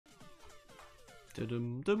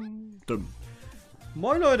Dum, dum, dum.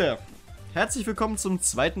 Moin Leute, herzlich willkommen zum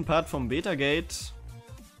zweiten Part vom Beta-Gate.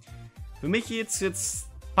 Für mich geht's jetzt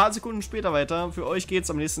ein paar Sekunden später weiter, für euch geht's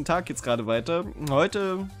am nächsten Tag jetzt gerade weiter.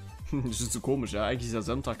 Heute, das ist so komisch, ja, eigentlich ist ja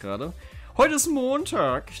Sonntag gerade. Heute ist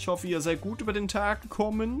Montag, ich hoffe ihr seid gut über den Tag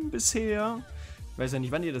gekommen bisher. Ich weiß ja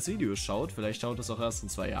nicht, wann ihr das Video schaut, vielleicht schaut es auch erst in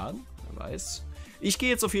 2 Jahren, wer weiß. Ich gehe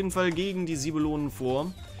jetzt auf jeden Fall gegen die Sibylonen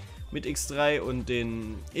vor, mit X3 und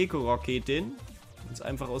den Eco-Raketen. Ganz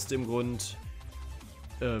einfach aus dem Grund,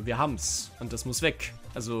 wir haben's und das muss weg.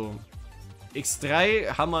 Also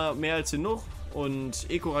X3 haben wir mehr als genug und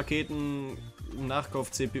Eco-Raketen im Nachkauf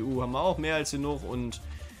CPU haben wir auch mehr als genug und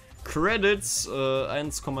Credits,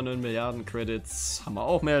 1,9 Milliarden Credits haben wir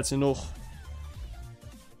auch mehr als genug.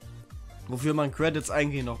 Wofür man Credits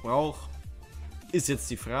eigentlich noch braucht, ist jetzt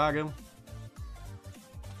die Frage.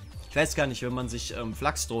 Ich weiß gar nicht, wenn man sich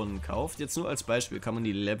Flachsdrohnen kauft, jetzt nur als Beispiel, kann man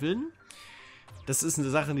die leveln? Das ist eine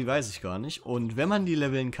Sache, die weiß ich gar nicht. Und wenn man die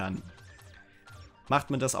leveln kann, macht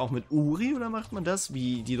man das auch mit Uri oder macht man das,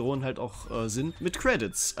 wie die Drohnen halt auch sind, mit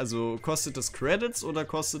Credits? Also kostet es Credits oder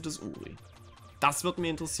kostet es Uri? Das wird mich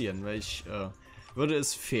interessieren, weil ich würde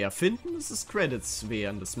es fair finden, dass es Credits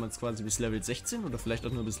wären, dass man es quasi bis Level 16 oder vielleicht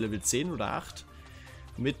auch nur bis Level 10 oder 8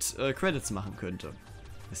 mit Credits machen könnte.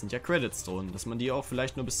 Das sind ja Credits-Drohnen, dass man die auch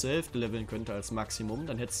vielleicht nur bis zur Hälfte leveln könnte als Maximum.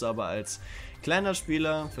 Dann hättest du aber als kleiner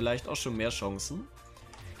Spieler vielleicht auch schon mehr Chancen.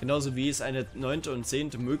 Genauso wie es eine 9. und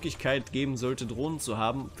 10. Möglichkeit geben sollte, Drohnen zu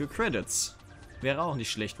haben für Credits. Wäre auch nicht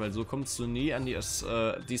schlecht, weil so kommst du nie an dieses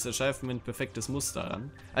Achievement perfektes Muster ran.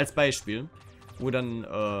 Als Beispiel, wo dann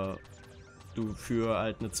du für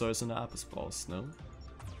halt eine Zeus und eine Apis brauchst, ne?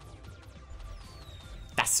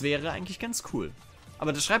 Das wäre eigentlich ganz cool.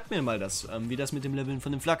 Aber das schreibt mir mal das, wie das mit dem Leveln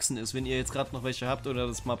von den Flachsen ist, wenn ihr jetzt gerade noch welche habt oder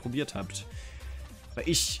das mal probiert habt. Weil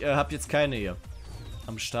ich habe jetzt keine hier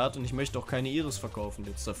am Start und ich möchte auch keine Iris verkaufen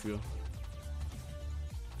jetzt dafür.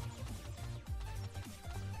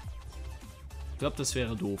 Ich glaube, das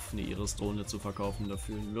wäre doof, eine Iris-Drohne zu verkaufen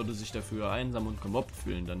dafür. Würde sich dafür einsam und gemobbt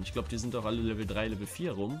fühlen dann. Ich glaube, die sind doch alle Level 3, Level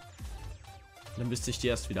 4 rum. Dann müsste ich die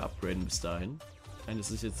erst wieder upgraden bis dahin. Das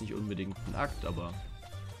ist jetzt nicht unbedingt ein Akt, aber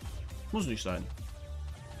muss nicht sein.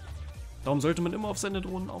 Darum sollte man immer auf seine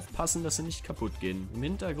Drohnen aufpassen, dass sie nicht kaputt gehen. Im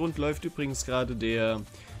Hintergrund läuft übrigens gerade der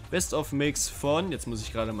Best-of-Mix von, jetzt muss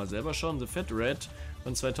ich gerade mal selber schauen, The Fat Red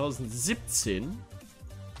von 2017.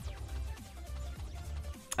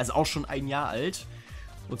 Also auch schon ein Jahr alt.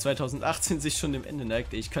 Und 2018 sich schon dem Ende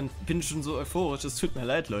neigt. Ich bin schon so euphorisch, es tut mir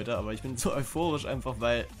leid, Leute, aber ich bin so euphorisch einfach,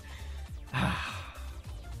 weil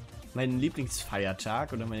mein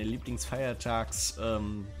Lieblingsfeiertag oder meine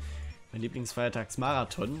mein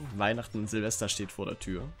Lieblingsfeiertagsmarathon, Weihnachten und Silvester steht vor der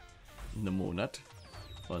Tür. In einem Monat.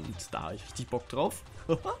 Und da habe ich richtig Bock drauf.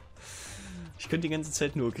 Ich könnte die ganze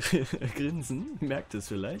Zeit nur grinsen. Merkt es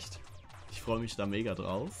vielleicht. Ich freue mich da mega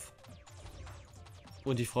drauf.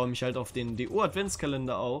 Und ich freue mich halt auf den DO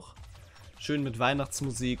Adventskalender auch. Schön mit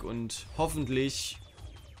Weihnachtsmusik und hoffentlich,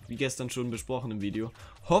 wie gestern schon besprochen im Video,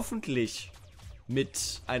 hoffentlich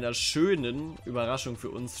mit einer schönen Überraschung für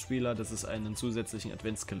uns Spieler, dass es einen zusätzlichen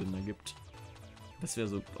Adventskalender gibt. Das wäre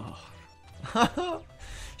so... Oh.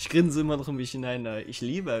 Ich grinse immer noch in mich hinein. Ich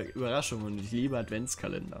liebe Überraschungen und ich liebe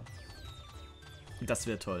Adventskalender. Das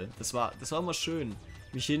wäre toll. Das war immer schön.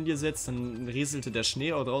 Mich hingesetzt, dann rieselte der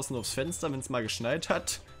Schnee auch draußen aufs Fenster, wenn es mal geschneit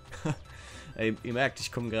hat. Ey, ihr merkt,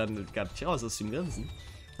 ich komme gerade gar nicht raus aus dem Grinsen.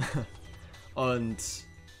 Und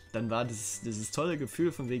dann war dieses tolle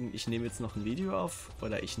Gefühl von wegen, ich nehme jetzt noch ein Video auf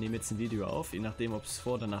oder ich nehme jetzt ein Video auf, je nachdem, ob es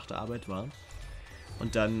vor oder nach der Arbeit war.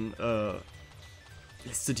 Und dann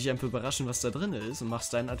lässt du dich einfach überraschen, was da drin ist und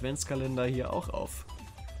machst deinen Adventskalender hier auch auf.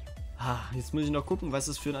 Jetzt muss ich noch gucken, was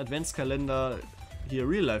es für einen Adventskalender hier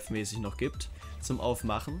Real-Life-mäßig noch gibt zum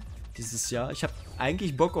Aufmachen dieses Jahr. Ich habe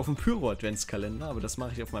eigentlich Bock auf einen Pyro-Adventskalender, aber das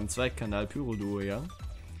mache ich auf meinem Zweitkanal Pyro-Duo, ja.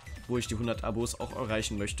 Wo ich die 100 Abos auch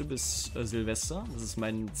erreichen möchte bis Silvester. Das ist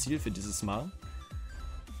mein Ziel für dieses Mal.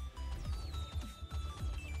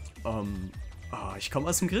 Ich komme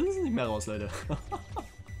aus dem Grinsen nicht mehr raus, Leute.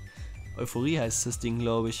 Euphorie heißt das Ding,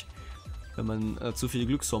 glaube ich. Wenn man zu viele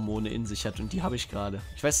Glückshormone in sich hat. Und die habe ich gerade.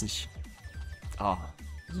 Ich weiß nicht.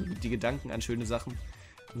 Also die Gedanken an schöne Sachen.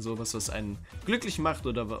 Und sowas, was einen glücklich macht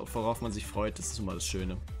oder worauf man sich freut, das ist immer das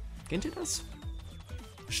Schöne. Kennt ihr das?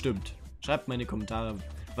 Bestimmt. Schreibt mal in die Kommentare,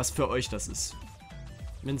 was für euch das ist.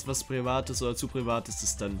 Wenn es was Privates oder zu Privates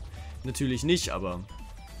ist, dann natürlich nicht, aber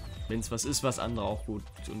wenn es was ist, was andere auch gut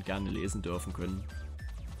und gerne lesen dürfen können.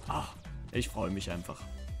 Ich freue mich einfach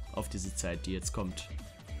auf diese Zeit, die jetzt kommt.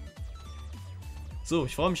 So,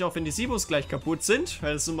 ich freue mich auch, wenn die Sibos gleich kaputt sind,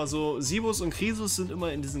 weil es immer so, Sibos und Krisus sind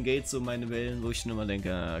immer in diesen Gates so meine Wellen, wo ich dann immer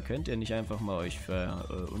denke, könnt ihr nicht einfach mal euch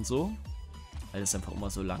und so, weil es einfach immer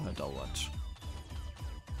so lange dauert.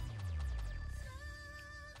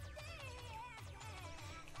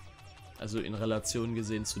 Also in Relation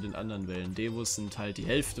gesehen zu den anderen Wellen. Devos sind halt die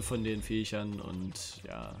Hälfte von den Viechern und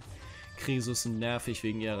ja, Krisus sind nervig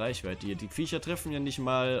wegen ihrer Reichweite. Die Viecher treffen ja nicht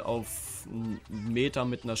mal auf einen Meter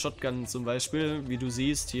mit einer Shotgun zum Beispiel, wie du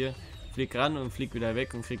siehst. Hier, flieg ran und flieg wieder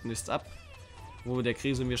weg und krieg nichts ab. Wo der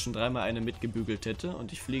Kriso mir schon dreimal eine mitgebügelt hätte.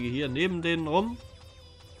 Und ich fliege hier neben denen rum.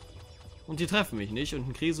 Und die treffen mich nicht. Und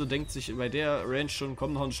ein Kriso denkt sich bei der Range schon,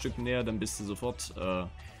 komm noch ein Stück näher, dann bist du sofort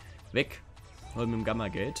weg. Oder mit dem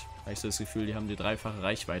Gamma-Gate. Da habe ich so das Gefühl, die haben die dreifache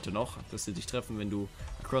Reichweite noch, dass sie dich treffen, wenn du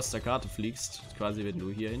across der Karte fliegst. Quasi, wenn du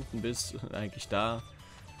hier hinten bist, eigentlich da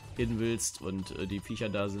hin willst und die Viecher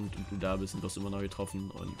da sind und du da bist und wirst immer noch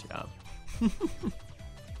getroffen und ja.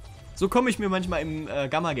 So komme ich mir manchmal im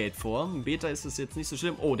Gamma-Gate vor. Im Beta ist es jetzt nicht so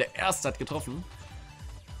schlimm. Oh, der Erste hat getroffen.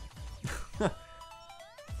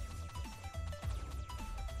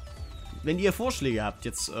 Wenn ihr Vorschläge habt,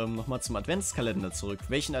 jetzt nochmal zum Adventskalender zurück,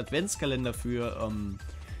 welchen Adventskalender für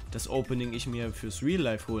das Opening ich mir fürs Real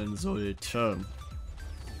Life holen sollte,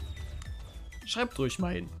 schreibt ruhig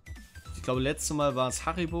mal hin. Ich glaube, letztes Mal war es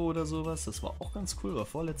Haribo oder sowas, das war auch ganz cool, war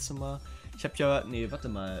vorletztes Mal. Ich habe ja, nee, warte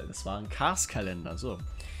mal, das war ein Cars-Kalender, so.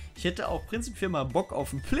 Ich hätte auch prinzipiell mal Bock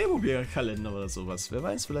auf einen Playmobil-Kalender oder sowas, wer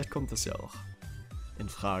weiß, vielleicht kommt das ja auch in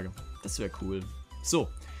Frage. Das wäre cool. So.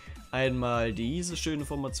 Einmal diese schöne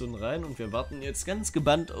Formation rein und wir warten jetzt ganz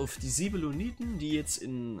gebannt auf die Sibeloniten, die jetzt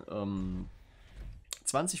in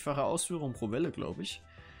 20-facher Ausführung pro Welle, glaube ich,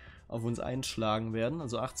 auf uns einschlagen werden.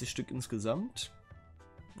 Also 80 Stück insgesamt.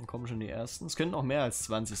 Dann kommen schon die ersten. Es könnten auch mehr als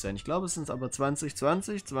 20 sein. Ich glaube, es sind aber 20,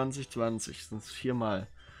 20, 20, 20. Das sind 4 Mal.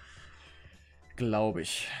 Glaube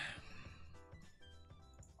ich.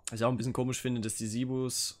 Was ich auch ein bisschen komisch finde, dass die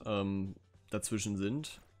Sibos dazwischen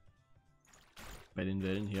sind. Bei den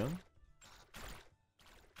Wellen hier.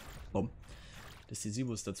 Bumm. Dass die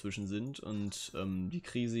Sibos dazwischen sind und die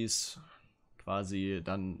Krisis quasi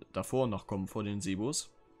dann davor noch kommen, vor den Sibos.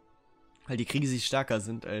 Weil die Krisis stärker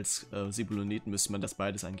sind als Sibeloniten, müsste man das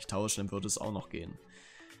beides eigentlich tauschen, dann würde es auch noch gehen.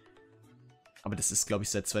 Aber das ist, glaube ich,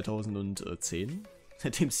 seit 2010,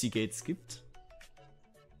 seitdem es die Gates gibt.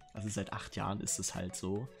 Also seit 8 Jahren ist es halt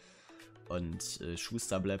so. Und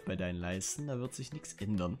Schuster bleibt bei deinen Leisten, da wird sich nichts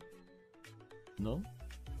ändern. No?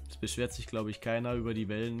 Es beschwert sich, glaube ich, keiner über die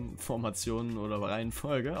Wellenformationen oder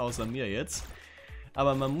Reihenfolge, außer mir jetzt.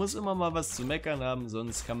 Aber man muss immer mal was zu meckern haben,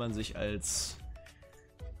 sonst kann man sich als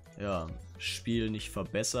Spiel nicht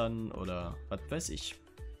verbessern oder was weiß ich.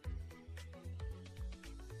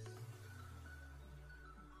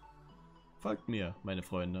 Folgt mir, meine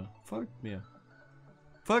Freunde. Folgt mir.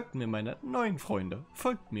 Folgt mir, meine neuen Freunde.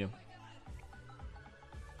 Folgt mir.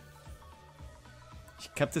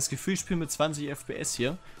 Ich habe das Gefühl, ich spiele mit 20 FPS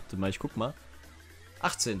hier. Warte mal, ich guck mal.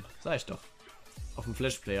 18, sag ich doch. Auf dem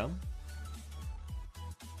Flash-Player.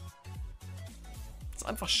 Ist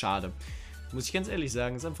einfach schade. Muss ich ganz ehrlich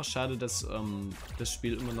sagen, ist einfach schade, dass das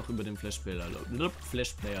Spiel immer noch über den Flash-Player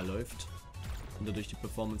läuft. Und dadurch die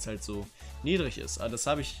Performance halt so niedrig ist. Aber das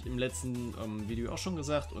habe ich im letzten Video auch schon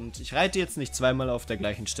gesagt. Und ich reite jetzt nicht zweimal auf der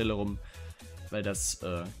gleichen Stelle rum, weil das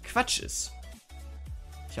Quatsch ist.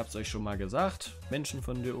 Ich habe es euch schon mal gesagt, Menschen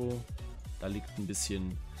von DO, da liegt ein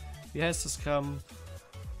bisschen, wie heißt das Kram?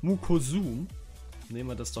 Mukosum. Nehmen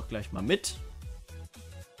wir das doch gleich mal mit.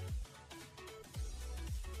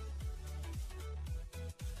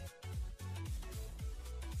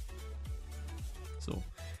 So,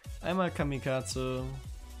 einmal Kamikaze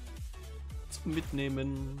zum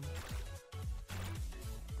Mitnehmen.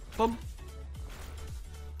 Bumm.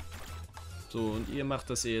 So, und ihr macht,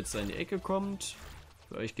 dass ihr jetzt in die Ecke kommt.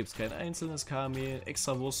 Für euch gibt es kein einzelnes Kami,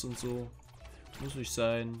 extra Wurst und so. Muss nicht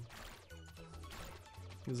sein.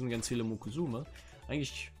 Hier sind ganz viele Mokosume.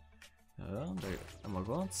 Eigentlich, ja, da einmal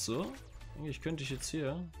kurz, so. Eigentlich könnte ich jetzt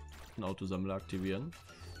hier einen Autosammler aktivieren.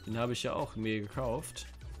 Den habe ich ja auch mir gekauft.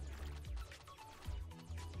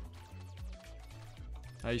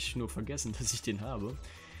 Habe ich nur vergessen, dass ich den habe.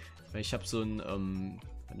 Weil ich habe so ein,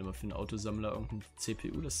 wenn du mal für einen Autosammler irgendein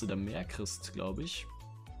CPU, dass du da mehr kriegst, glaube ich.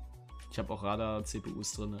 Ich habe auch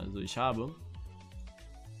Radar-CPUs drin, also ich habe.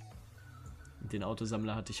 Den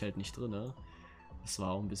Autosammler hatte ich halt nicht drin. Das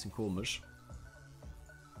war auch ein bisschen komisch.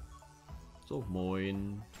 So,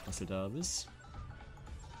 moin, was du da bist.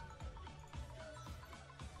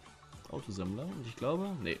 Autosammler, und ich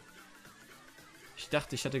glaube, nee. Ich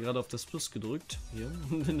dachte, ich hatte gerade auf das Plus gedrückt. Hier.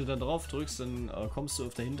 Wenn du da drauf drückst, dann kommst du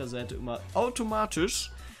auf der Hinterseite immer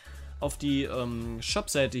automatisch auf die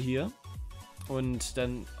Shop-Seite hier und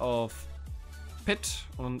dann auf Pet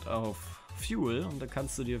und auf Fuel und da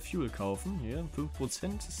kannst du dir Fuel kaufen. Hier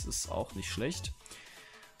 5%, das ist auch nicht schlecht.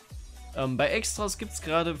 Bei Extras gibt es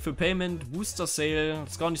gerade für Payment Booster Sale.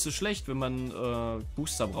 Ist gar nicht so schlecht, wenn man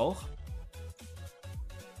Booster braucht.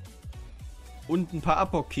 Und ein paar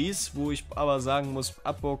Apoc-Keys, wo ich aber sagen muss,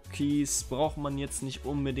 Apoc-Keys braucht man jetzt nicht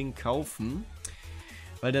unbedingt kaufen.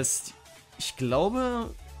 Weil das, ich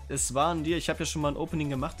glaube, es waren die, ich habe ja schon mal ein Opening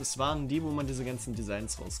gemacht, es waren die, wo man diese ganzen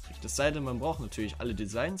Designs rauskriegt. Es sei denn, man braucht natürlich alle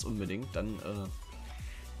Designs unbedingt, dann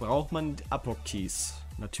braucht man Apoc-Keys,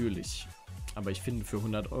 natürlich. Aber ich finde für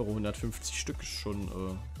 100 Euro 150 Stück ist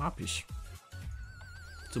schon happig.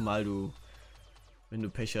 Zumal du, wenn du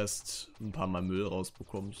Pech hast, ein paar Mal Müll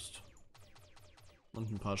rausbekommst. Und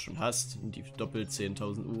ein paar schon hast. Und die doppelt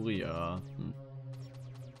 10.000 Uri, ja.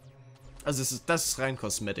 Also das ist rein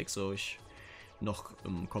Cosmetic, so ich noch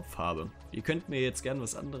im Kopf habe. Ihr könnt mir jetzt gern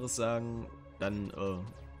was anderes sagen, dann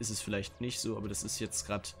ist es vielleicht nicht so, aber das ist jetzt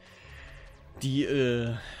gerade die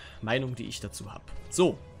Meinung, die ich dazu habe.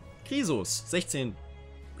 So, Krisos, 16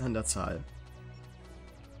 an der Zahl.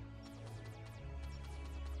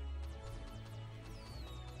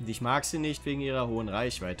 Und ich mag sie nicht wegen ihrer hohen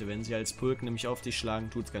Reichweite. Wenn sie als Pulk nämlich auf dich schlagen,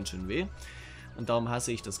 tut es ganz schön weh. Und darum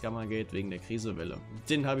hasse ich das Gamma-Gate wegen der Krisewelle.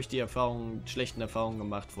 Den habe ich die schlechten Erfahrungen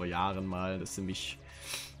gemacht vor Jahren mal, dass sie mich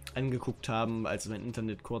angeguckt haben, als mein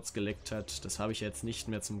Internet kurz geleckt hat. Das habe ich jetzt nicht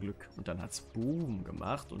mehr zum Glück. Und dann hat es Boom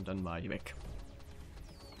gemacht und dann war ich weg.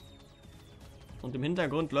 Und im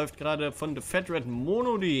Hintergrund läuft gerade von The Fat Red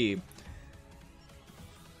Monody.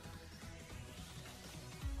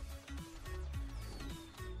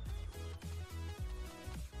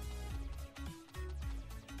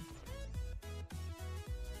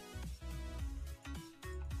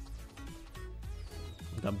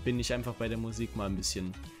 Da bin ich einfach bei der Musik mal ein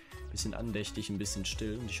bisschen andächtig, ein bisschen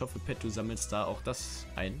still. Und ich hoffe, Pet, du sammelst da auch das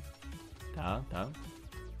ein. Da.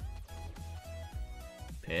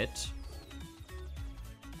 Pet.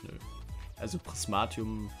 Nö. Also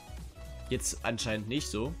Prismatium jetzt anscheinend nicht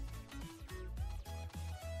so.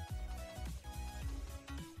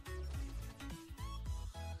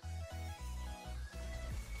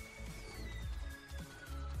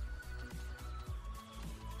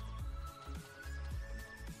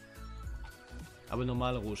 Aber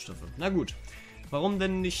normale Rohstoffe. Na gut. Warum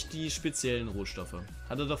denn nicht die speziellen Rohstoffe?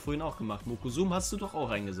 Hat er doch vorhin auch gemacht. Mokusum hast du doch auch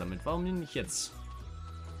eingesammelt. Warum denn nicht jetzt?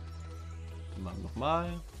 Wir machen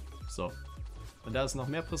nochmal. So. Und da ist noch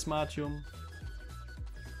mehr Prismatium.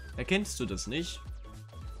 Erkennst du das nicht?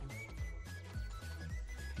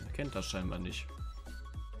 Erkennt das scheinbar nicht.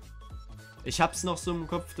 Ich hab's noch so im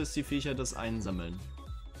Kopf, dass die Viecher das einsammeln.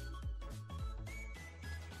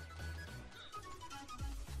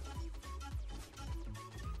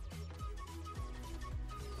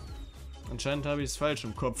 Anscheinend habe ich es falsch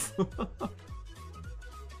im Kopf.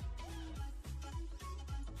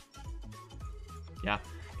 Ja,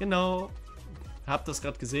 genau. Hab das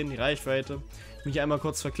gerade gesehen, die Reichweite. Mich einmal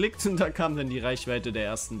kurz verklickt und da kam dann die Reichweite der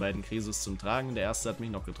ersten beiden Krisos zum Tragen. Der erste hat mich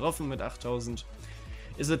noch getroffen mit 8000.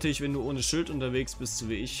 Ist natürlich, wenn du ohne Schild unterwegs bist, so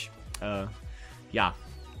wie ich, ja.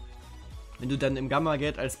 Wenn du dann im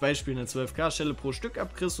Gamma-Gate als Beispiel eine 12k-Schelle pro Stück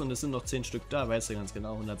abkriegst und es sind noch 10 Stück da, weißt du ganz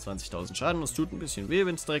genau, 120.000 Schaden. Das tut ein bisschen weh,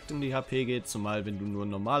 wenn es direkt in die HP geht, zumal wenn du nur ein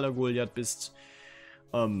normaler Goliath bist.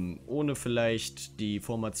 Ohne vielleicht die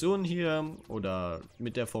Formation hier oder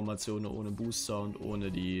mit der Formation ohne Booster und ohne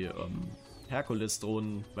die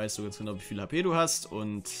Herkules-Drohnen, weißt du ganz genau, wie viel HP du hast.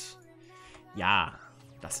 Und ja,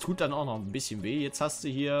 das tut dann auch noch ein bisschen weh. Jetzt hast du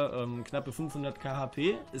hier knappe 500k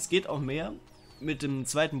HP. Es geht auch mehr. Mit dem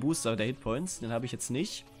zweiten Booster der Hitpoints, den habe ich jetzt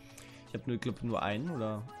nicht. Ich habe nur, glaube nur einen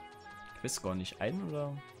oder ich weiß gar nicht, einen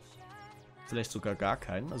oder vielleicht sogar gar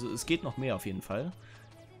keinen. Also es geht noch mehr auf jeden Fall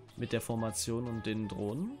mit der Formation und den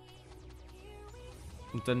Drohnen.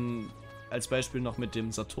 Und dann als Beispiel noch mit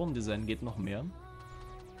dem Saturn-Design geht noch mehr.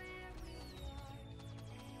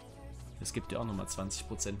 Es gibt ja auch nochmal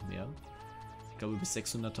 20% mehr. Ich glaube bis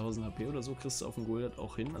 600.000 HP oder so kriegst du auf dem Goliath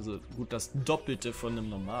auch hin. Also gut, das Doppelte von einem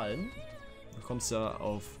normalen. Du kommst ja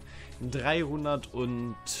auf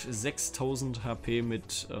 306.000 HP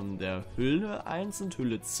mit der Hülle 1 und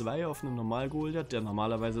Hülle 2 auf einem Normal-Goliath, der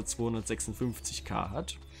normalerweise 256k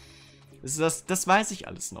hat. Das weiß ich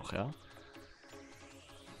alles noch, ja.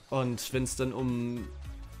 Und wenn es dann um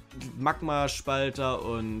Magma-Spalter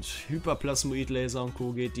und Hyperplasmoid-Laser und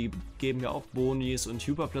Co. geht, die geben ja auch Bonis und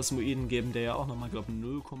Hyperplasmoiden geben der ja auch nochmal, glaube ich,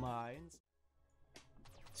 0,1.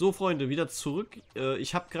 So, Freunde, wieder zurück.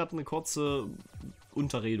 Ich habe gerade eine kurze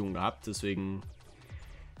Unterredung gehabt, deswegen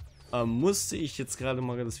musste ich jetzt gerade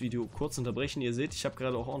mal das Video kurz unterbrechen. Ihr seht, ich habe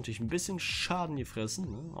gerade auch ordentlich ein bisschen Schaden gefressen.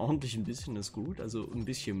 Ne? Ordentlich ein bisschen ist gut, also ein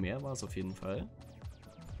bisschen mehr war es auf jeden Fall.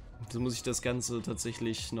 So muss ich das Ganze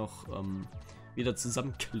tatsächlich noch wieder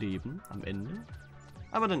zusammenkleben am Ende.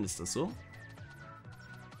 Aber dann ist das so.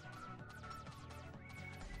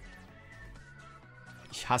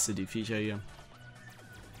 Ich hasse die Viecher hier.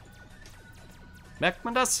 Merkt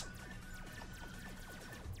man das?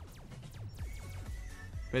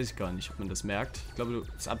 Weiß ich gar nicht, ob man das merkt. Ich glaube,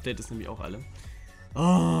 das Update ist nämlich auch alle.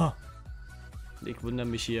 Oh! Ich wundere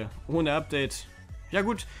mich hier. Ohne Update. Ja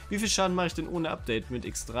gut, wie viel Schaden mache ich denn ohne Update? Mit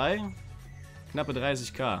X3? Knappe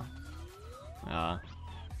 30.000. Ja.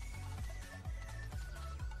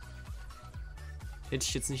 Hätte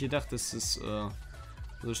ich jetzt nicht gedacht, dass es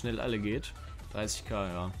so schnell alle geht.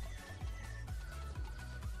 30.000, ja.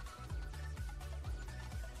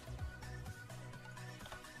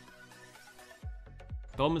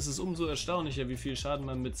 Darum ist es umso erstaunlicher, wie viel Schaden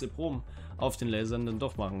man mit Seprom auf den Lasern dann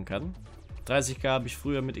doch machen kann. 30.000 habe ich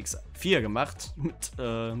früher mit X4 gemacht,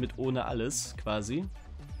 mit ohne alles quasi.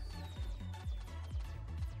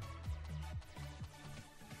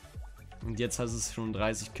 Und jetzt hast es schon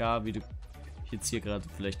 30.000, wie du jetzt hier gerade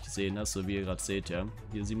vielleicht gesehen hast, so wie ihr gerade seht, ja.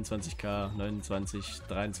 Hier 27.000, 29,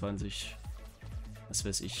 23, was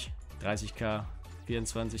weiß ich, 30.000,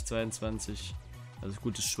 24, 22. Also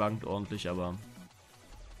gut, es schwankt ordentlich, aber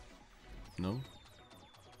ne?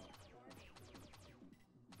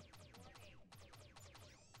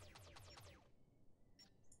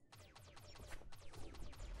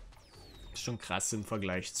 Ist schon krass im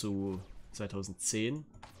Vergleich zu 2010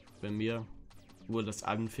 bei mir, wo das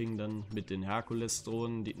anfing dann mit den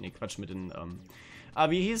Herkules-Drohnen, ne Quatsch, mit den,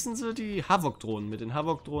 wie hießen sie? Die Havok-Drohnen. Mit den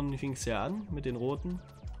Havok-Drohnen fing es ja an, mit den roten.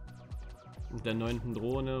 Mit der 9.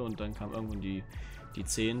 Drohne und dann kam irgendwann die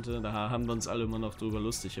 10. Da haben wir uns alle immer noch drüber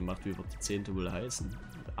lustig gemacht, wie wird die 10. wohl heißen.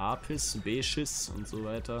 Apis, B-Schiss und so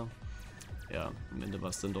weiter. Ja, am Ende war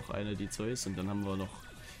es dann doch eine, die Zeus. Und dann haben wir noch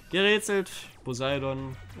gerätselt,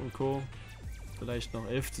 Poseidon und Co. Vielleicht noch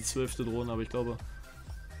 11., 12. Drohne, aber ich glaube,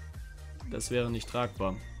 das wäre nicht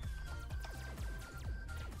tragbar.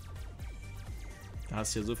 Da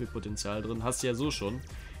hast du ja so viel Potenzial drin. Hast du ja so schon.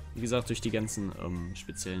 Wie gesagt, durch die ganzen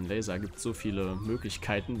speziellen Laser gibt es so viele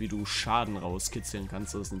Möglichkeiten, wie du Schaden rauskitzeln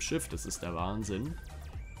kannst aus dem Schiff. Das ist der Wahnsinn.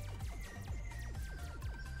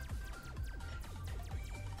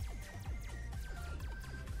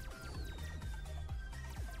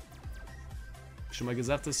 Schon mal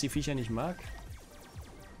gesagt, dass ich die Viecher nicht mag?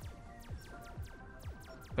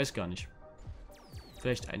 Weiß gar nicht.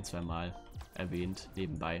 Vielleicht ein, zwei Mal erwähnt,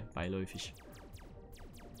 nebenbei, beiläufig.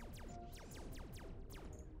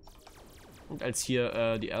 Und als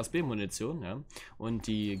hier die RSB-Munition, ja, und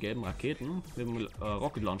die gelben Raketen mit dem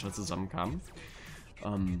Rocket Launcher zusammenkamen,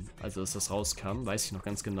 also als das rauskam, weiß ich noch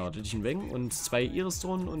ganz genau, da hatte ich einen Weng und 2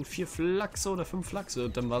 Iris-Drohnen und 4 Flachse oder 5 Flachse.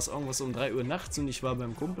 Und dann war es irgendwas um 3 Uhr nachts und ich war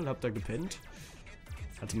beim Kumpel, hab da gepennt.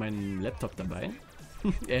 Hatte meinen Laptop dabei.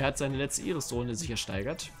 Er hat seine letzte Iris-Drohne sich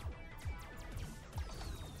ersteigert.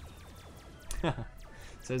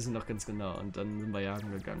 Das weiß ich noch ganz genau. Und dann sind wir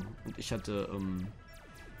jagen gegangen. Und ich hatte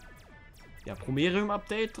ja,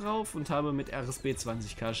 Promerium-Update drauf und habe mit RSB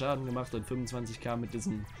 20.000 Schaden gemacht und 25.000 mit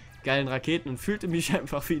diesen geilen Raketen und fühlte mich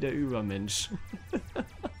einfach wie der Übermensch.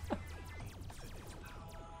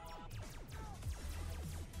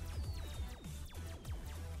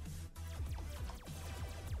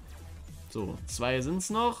 So, 2 sind's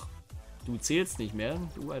noch. Du zählst nicht mehr,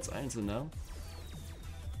 du als Einzelner.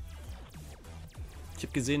 Ich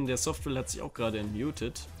habe gesehen, der Software hat sich auch gerade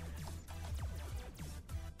entmutet.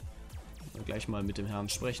 Gleich mal mit dem Herrn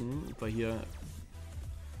sprechen, ob wir hier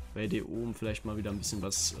bei DO vielleicht mal wieder ein bisschen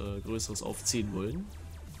was Größeres aufziehen wollen.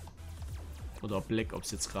 Oder ob Black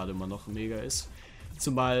Ops jetzt gerade immer noch mega ist.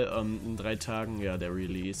 Zumal in 3 Tagen ja der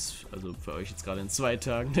Release, also für euch jetzt gerade in 2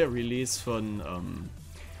 Tagen der Release von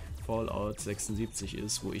Fallout 76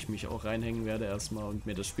 ist, wo ich mich auch reinhängen werde erstmal und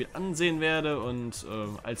mir das Spiel ansehen werde und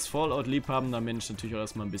als Fallout-liebhabender Mensch natürlich auch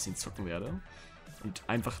erstmal ein bisschen zocken werde. Und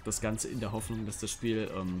einfach das Ganze in der Hoffnung, dass das Spiel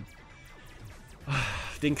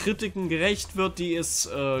den Kritiken gerecht wird, die es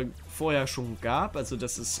vorher schon gab, also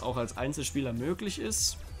dass es auch als Einzelspieler möglich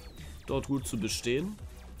ist, dort gut zu bestehen.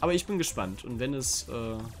 Aber ich bin gespannt und wenn es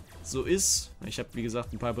so ist, ich habe wie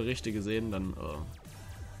gesagt ein paar Berichte gesehen, dann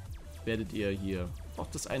werdet ihr hier auch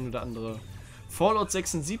das ein oder andere Fallout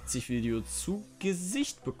 76 Video zu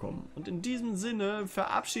Gesicht bekommen. Und in diesem Sinne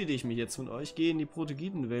verabschiede ich mich jetzt von euch, gehe in die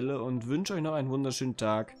Protegidenwelle und wünsche euch noch einen wunderschönen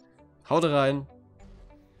Tag. Haut rein,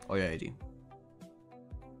 euer Eddy.